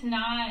it's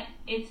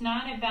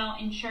not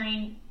about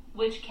ensuring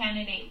which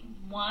candidate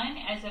won,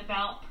 as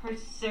about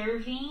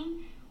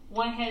preserving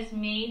what has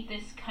made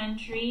this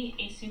country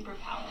a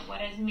superpower,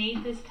 what has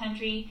made this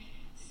country,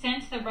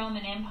 since the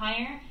Roman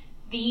Empire,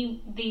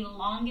 the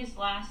longest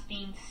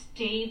lasting,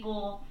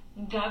 stable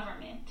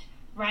government,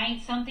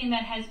 right? Something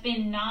that has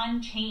been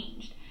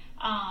non-changed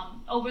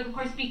over the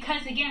course,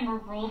 because again, we're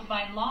ruled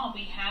by law.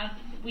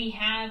 We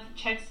have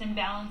checks and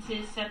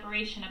balances,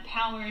 separation of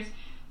powers.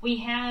 We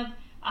have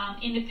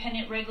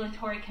independent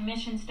regulatory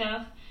commission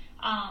stuff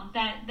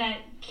that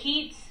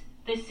keeps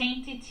the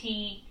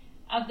sanctity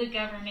of the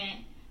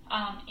government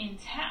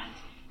intact.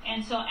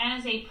 And so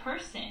as a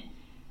person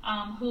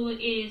who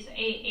is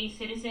a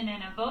citizen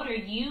and a voter,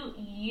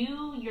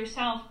 you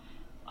yourself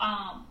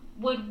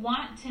would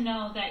want to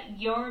know that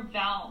your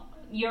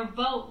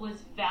vote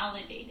was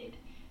validated.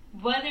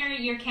 Whether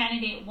your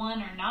candidate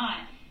won or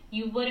not,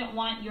 you wouldn't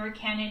want your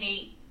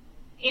candidate,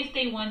 if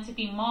they want to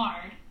be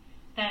marred,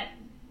 that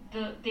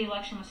the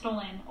election was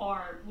stolen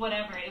or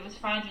whatever, it was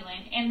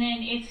fraudulent. And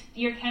then if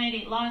your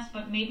candidate lost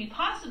but maybe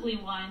possibly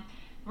won,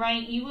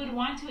 right, you would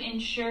want to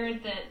ensure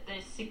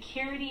the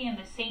security and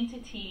the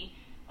sanctity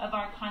of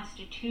our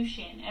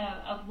Constitution,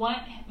 of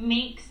what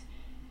makes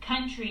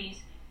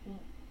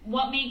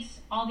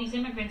all these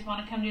immigrants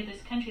want to come to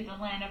this country, the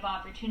land of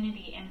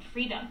opportunity and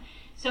freedom.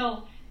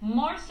 So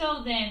more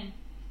so than,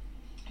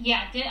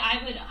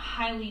 I would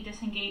highly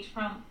disengage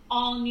from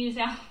all news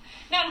out,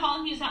 not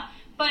all news out,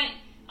 but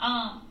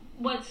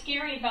what's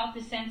scary about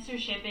the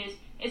censorship is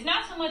it's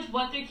not so much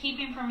what they're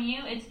keeping from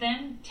you, it's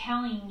them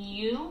telling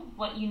you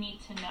what you need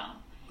to know.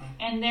 Right.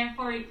 And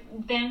therefore,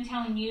 them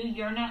telling you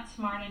you're not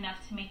smart enough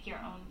to make your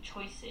own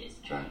choices.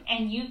 Right.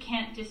 And you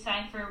can't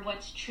decipher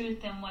what's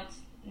truth and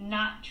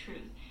not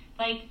truth.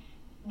 Like,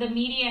 the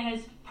media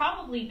has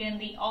probably been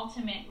the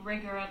ultimate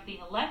rigor of the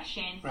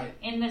election, right,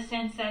 in the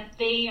sense that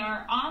they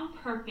are on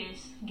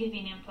purpose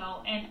giving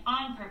info and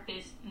on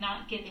purpose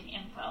not giving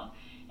info.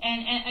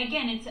 And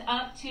again, it's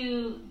up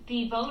to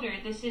the voter.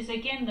 This is,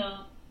 again,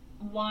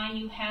 why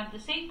you have the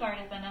safeguard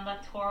of an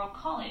electoral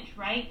college,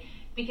 right?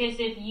 Because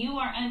if you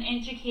are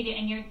uneducated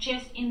and you're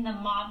just in the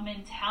mob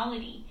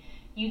mentality,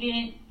 you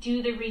didn't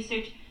do the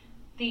research,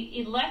 the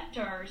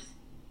electors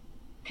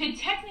could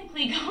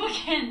technically go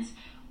against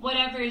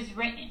whatever is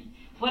written,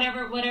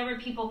 whatever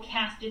people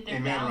casted their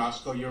Amen, ballots.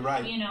 Roscoe, you're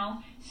right. You know,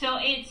 so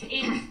it's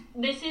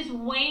this is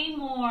way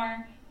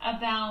more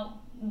about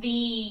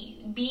the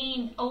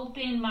being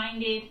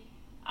open-minded,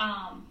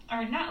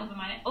 or not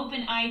open-minded,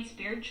 open-eyed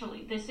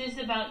spiritually. This is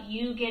about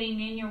you getting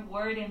in your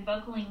word and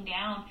buckling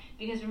down,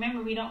 because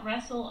remember, we don't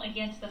wrestle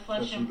against the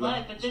flesh and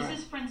blood, but this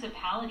is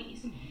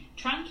principalities.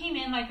 Trump came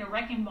in like a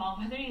wrecking ball,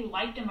 whether you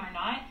liked him or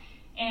not,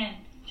 and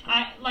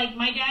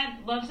my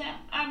dad loves him.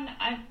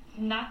 I'm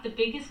not the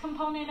biggest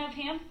component of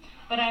him,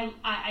 but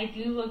I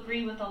do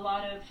agree with a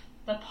lot of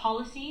the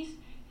policies.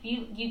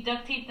 You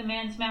duct tape the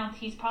man's mouth.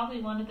 He's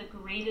probably one of the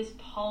greatest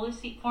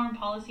foreign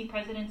policy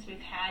presidents we've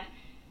had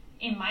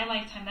in my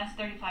lifetime. That's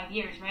 35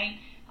 years, right?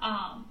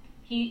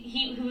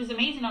 He was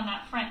amazing on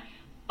that front.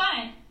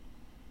 But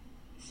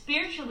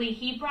spiritually,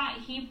 he brought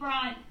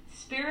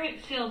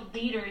spirit-filled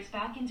leaders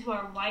back into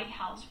our White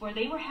House, where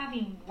they were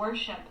having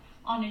worship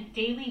on a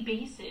daily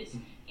basis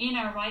in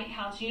our White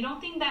House. You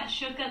don't think that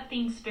shook up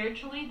things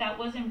spiritually? That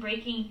wasn't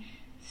breaking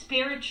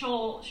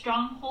spiritual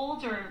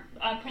strongholds or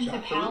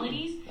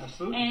principalities?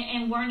 Absolutely.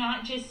 And we're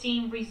not just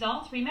seeing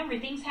results. Remember,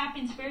 things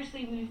happen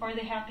spiritually before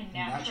they happen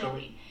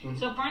naturally. Mm-hmm.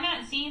 So if we're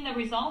not seeing the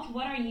results,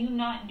 what are you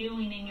not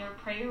doing in your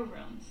prayer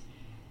rooms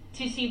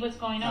to see what's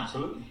going on?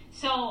 Absolutely.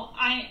 So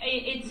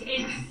it's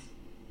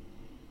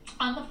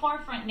on the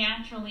forefront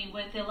naturally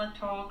with the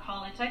Electoral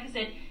College. Like I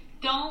said,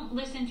 don't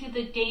listen to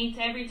the dates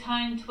every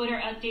time Twitter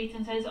updates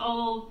and says,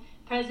 oh,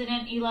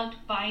 President-elect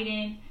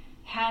Biden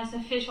has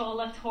official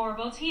electoral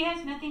votes. He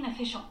has nothing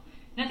official.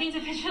 Nothing's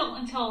official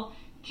until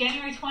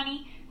January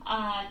 20,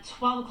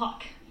 12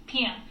 o'clock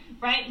p.m.,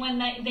 right, when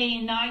they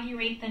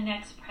inaugurate the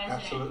next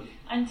president. Absolutely.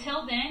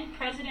 Until then,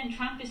 President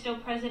Trump is still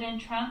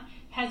President Trump.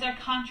 Has our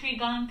country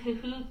gone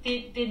cahoot?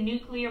 Did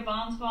nuclear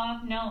bombs go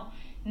off? No.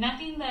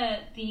 Nothing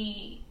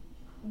the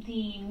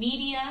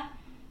media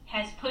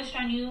has pushed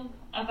on you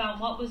about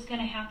what was going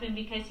to happen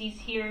because he's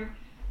here.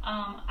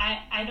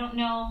 I don't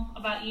know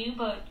about you,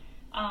 but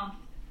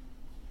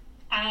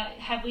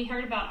have we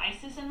heard about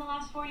ISIS in the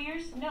last 4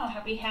 years? No.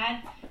 Have we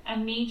had a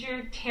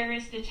major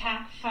terrorist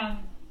attack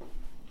from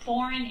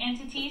foreign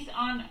entities in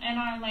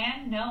our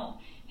land? No.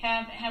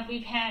 Have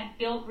we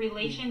built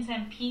relations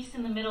and peace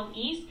in the Middle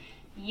East?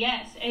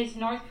 Yes. Is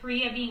North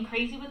Korea being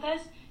crazy with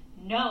us?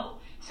 No.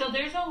 So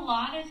there's a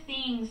lot of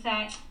things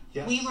that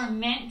we were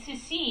meant to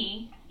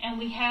see and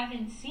we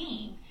haven't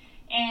seen.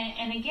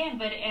 And again,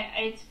 but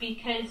it's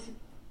because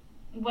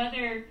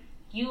whether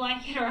you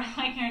like it or I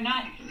like it or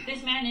not,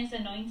 this man is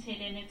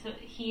anointed and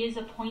he is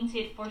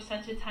appointed for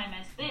such a time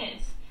as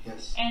this.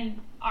 Yes. And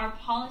our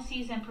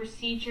policies and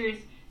procedures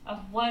of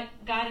what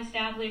God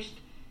established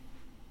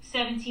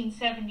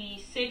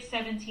 1776,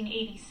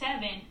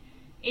 1787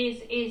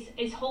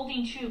 is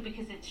holding true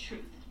because it's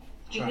truth.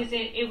 Because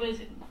it was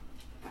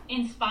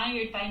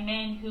inspired by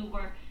men who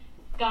were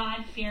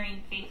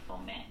God-fearing, faithful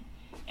men.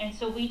 And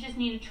so we just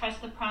need to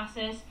trust the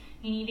process.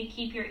 You need to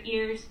keep your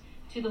ears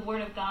to the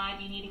Word of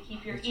God. You need to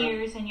keep your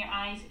ears and your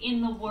eyes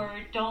in the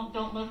Word.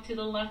 Don't look to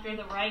the left or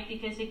the right,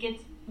 because it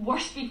gets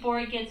worse before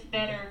it gets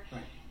better.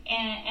 Right.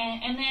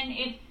 And then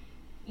if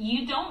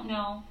you don't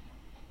know,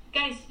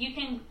 guys, you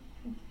can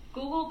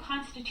Google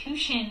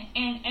Constitution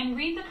and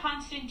read the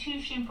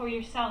Constitution for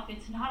yourself.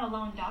 It's not a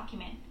long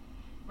document,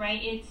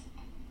 right?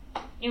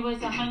 It was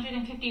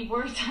 150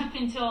 words up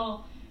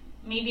until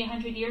maybe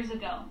 100 years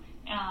ago.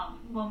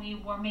 When we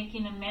were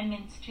making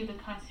amendments to the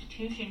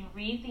Constitution,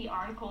 read the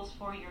articles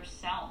for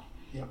yourself.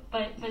 Yep.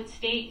 But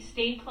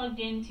stay plugged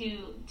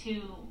into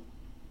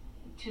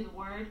the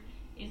Word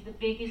is the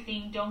biggest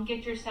thing. Don't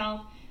get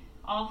yourself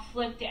all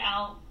flipped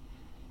out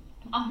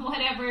on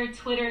whatever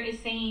Twitter is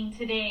saying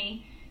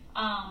today,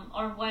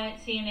 or what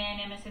CNN,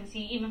 MSNBC,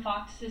 even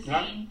Fox is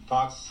saying.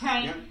 Fox.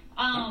 Right.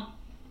 Yeah.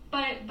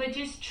 But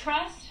just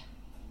trust.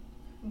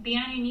 Be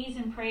on your knees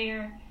in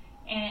prayer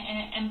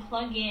and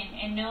plug in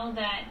and know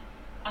that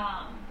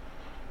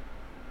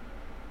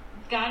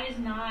God is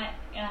not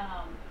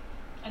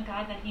a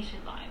God that he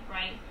should lie,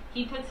 right?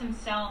 He puts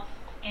himself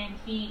in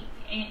the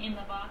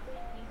box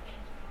and he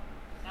stands for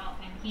himself,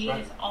 and he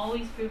has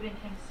always proven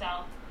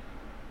himself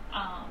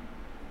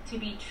to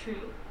be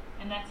true,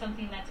 and that's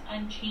something that's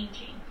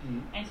unchanging.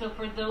 Mm-hmm. And so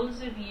for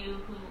those of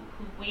you who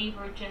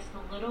waver just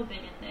a little bit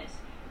in this,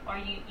 or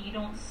you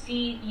don't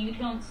see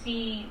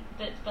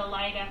the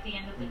light at the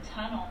end of the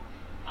tunnel,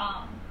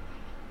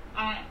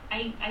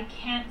 I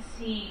can't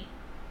see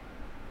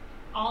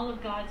all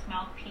of God's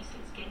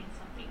mouthpieces getting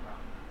something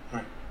wrong.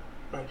 Right.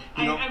 Right.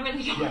 I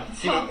really don't. Yeah.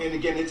 So. And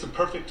again, it's a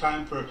perfect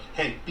time for,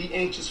 hey, be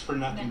anxious for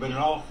nothing, but in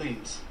all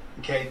things,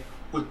 okay,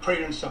 with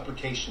prayer and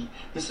supplication.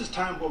 This is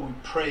time where we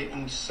pray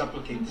and we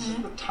supplicate. Mm-hmm. This is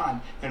the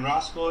time. And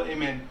Roscoe,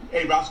 amen.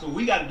 Hey, Roscoe,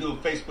 we got to do a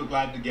Facebook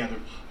Live together,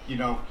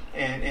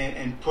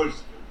 and put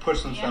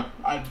some stuff.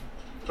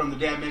 From the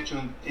day I met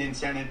you in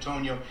San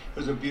Antonio, it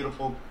was a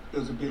beautiful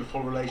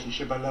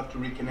relationship. I'd love to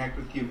reconnect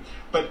with you.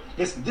 But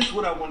listen, this is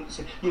what I want to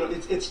say.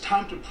 It's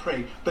time to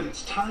pray, but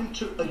it's time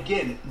to,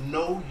 again,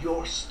 know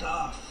your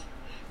stuff.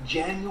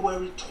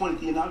 January 20th,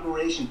 the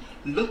inauguration.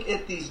 Look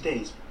at these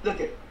days.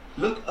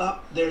 Look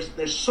up.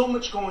 There's so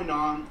much going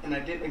on, and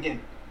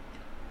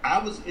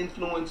I was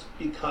influenced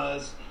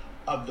because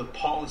of the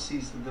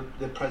policies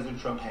that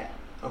President Trump had.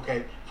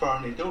 Okay, for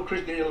our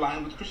nation, they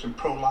aligned with Christian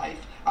pro-life.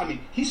 I mean,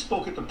 he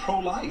spoke at the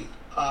pro-life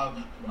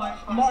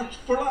March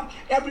for Life.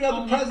 Every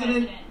other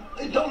president.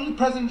 The only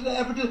president that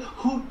ever did.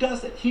 Who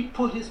does it? He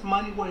put his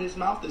money where his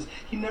mouth is.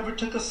 He never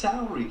took a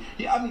salary.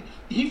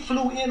 He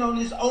flew in on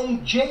his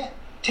own jet,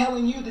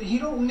 telling you that he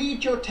don't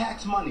need your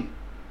tax money.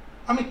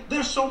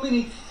 There's so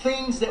many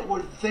things that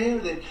were there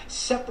that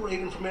separate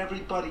him from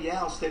everybody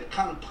else, that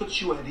kind of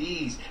puts you at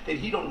ease, that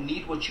he don't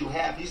need what you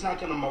have. He's not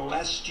going to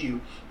molest you,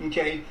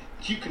 okay?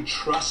 You can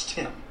trust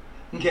him,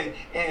 okay?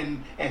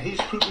 And he's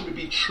proven to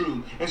be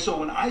true. And so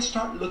when I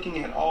start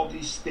looking at all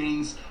these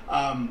things,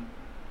 and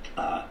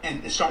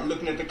start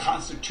looking at the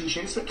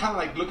Constitution, it's kind of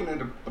like looking at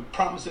a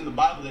promise in the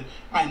Bible that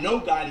I know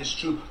God is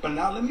true, but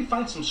now let me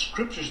find some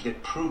scriptures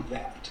that prove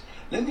that.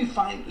 Let me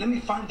find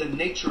the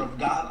nature of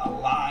God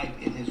alive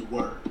in His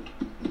Word.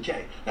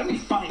 Okay? Let me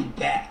find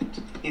that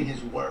in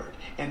His Word.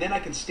 And then I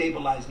can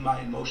stabilize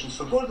my emotions.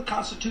 So go to the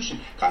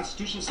Constitution.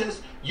 Constitution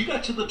says you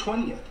got to the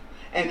 20th.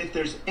 And if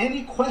there's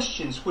any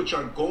questions which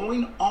are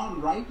going on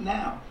right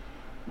now,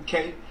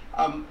 okay,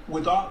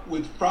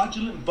 with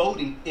fraudulent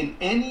voting in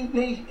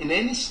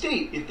any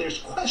state, if there's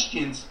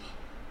questions,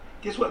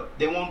 guess what?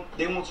 They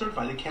won't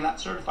certify. They cannot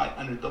certify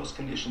under those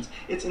conditions.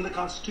 It's in the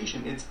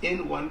Constitution. It's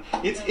in one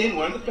of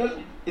the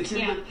federal.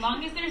 As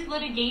long as there's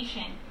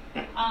litigation,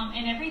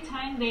 and every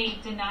time they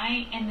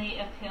deny and they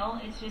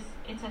appeal,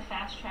 it's a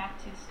fast track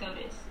to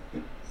SCOTUS.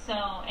 So,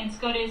 and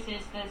SCOTUS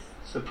is the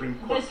Supreme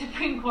Court. The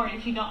Supreme Court.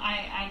 If you don't,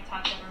 I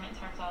talk government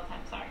terms all the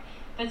time. Sorry,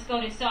 but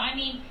SCOTUS. So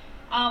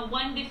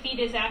one defeat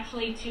is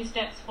actually 2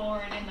 steps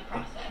forward in the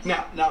process.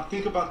 Now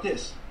think about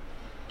this.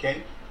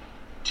 Okay,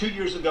 2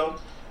 years ago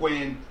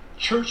when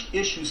church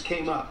issues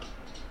came up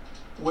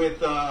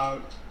with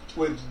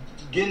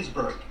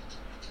Ginsburg,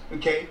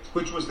 okay,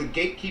 which was the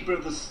gatekeeper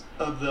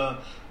of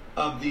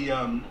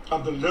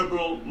the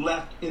liberal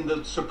left in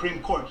the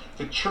Supreme Court.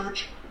 The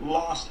church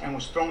lost and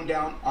was thrown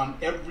down on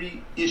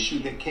every issue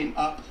that came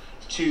up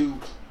to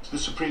the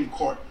Supreme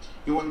Court.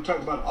 You want to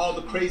talk about all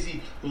the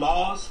crazy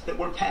laws that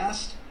were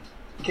passed,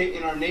 okay,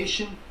 in our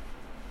nation?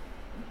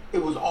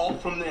 It was all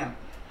from them.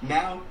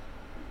 Now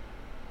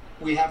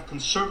we have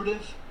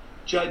conservative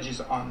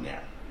judges on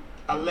there,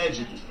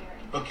 allegedly,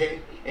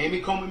 okay?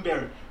 Amy Coney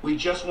Barrett. We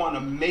just won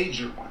a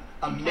major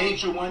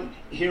one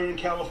here in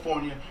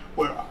California,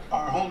 where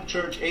our home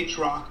church,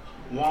 H-Rock,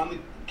 won the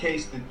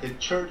case that the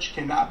church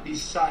cannot be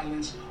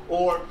silenced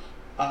or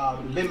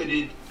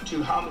limited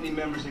to how many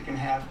members it can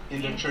have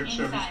in their church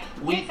service.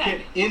 We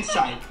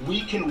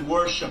can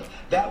worship.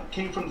 That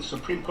came from the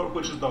Supreme Court,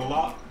 which is the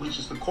law, which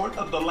is the court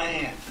of the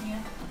land. Yeah.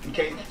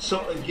 Okay,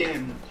 so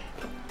again,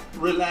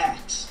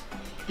 relax.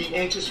 Be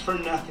anxious for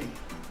nothing,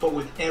 but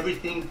with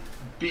everything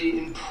be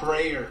in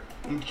prayer.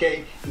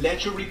 Okay,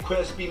 let your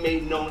requests be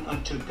made known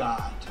unto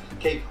God.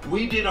 Okay,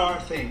 we did our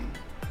thing.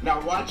 Now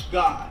watch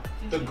God,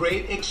 the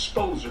great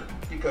exposer,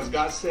 because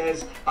God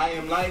says, I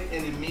am light,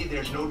 and in me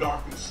there's no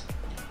darkness.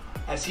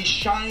 As He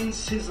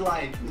shines His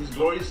light, His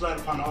glorious light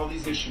upon all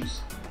these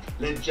issues,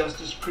 let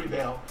justice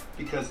prevail,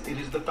 because it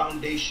is the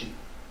foundation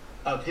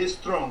of His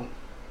throne,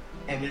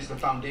 and it's the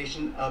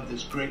foundation of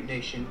this great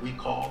nation we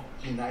call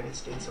the United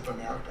States of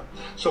America.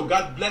 So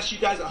God bless you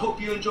guys. I hope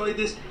you enjoyed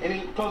this.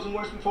 Any closing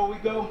words before we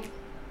go?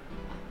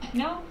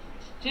 No.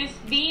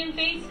 Just be in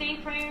faith, stay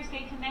prayer,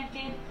 stay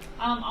connected.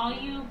 All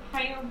you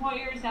prayer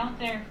warriors out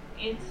there,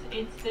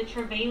 it's the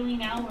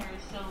travailing hours.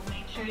 So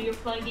make sure you're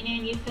plugging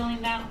in. You're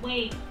feeling that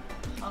weight.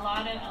 A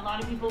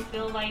lot of people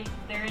feel like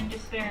they're in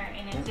despair,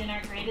 and it's in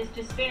our greatest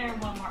despair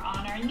when we're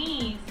on our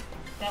knees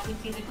that we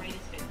see the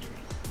greatest victories.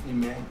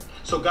 Amen.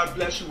 So God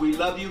bless you. We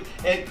love you.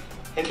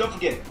 And don't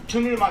forget,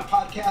 tune into my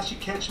podcast. You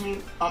catch me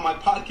on my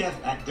podcast.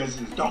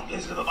 Don't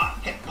listen to the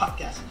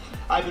podcast.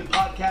 I've been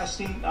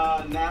podcasting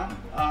now.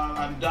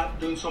 I'm not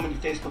doing so many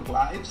Facebook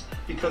Lives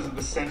because of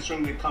the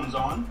censoring that comes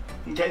on.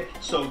 Okay,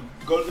 so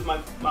go to my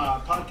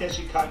podcast.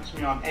 You catch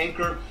me on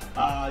Anchor.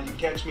 You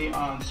catch me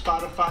on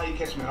Spotify. You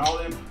catch me on all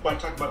of them, where I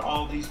talk about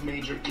all these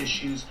major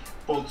issues,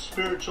 both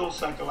spiritual,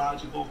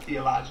 psychological,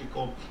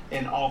 theological,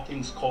 and all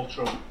things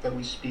cultural that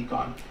we speak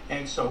on.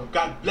 And so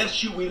God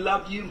bless you. We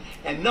love you.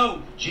 And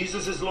know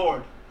Jesus is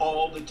Lord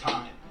all the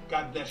time.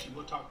 God bless you.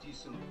 We'll talk to you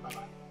soon.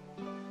 Bye-bye.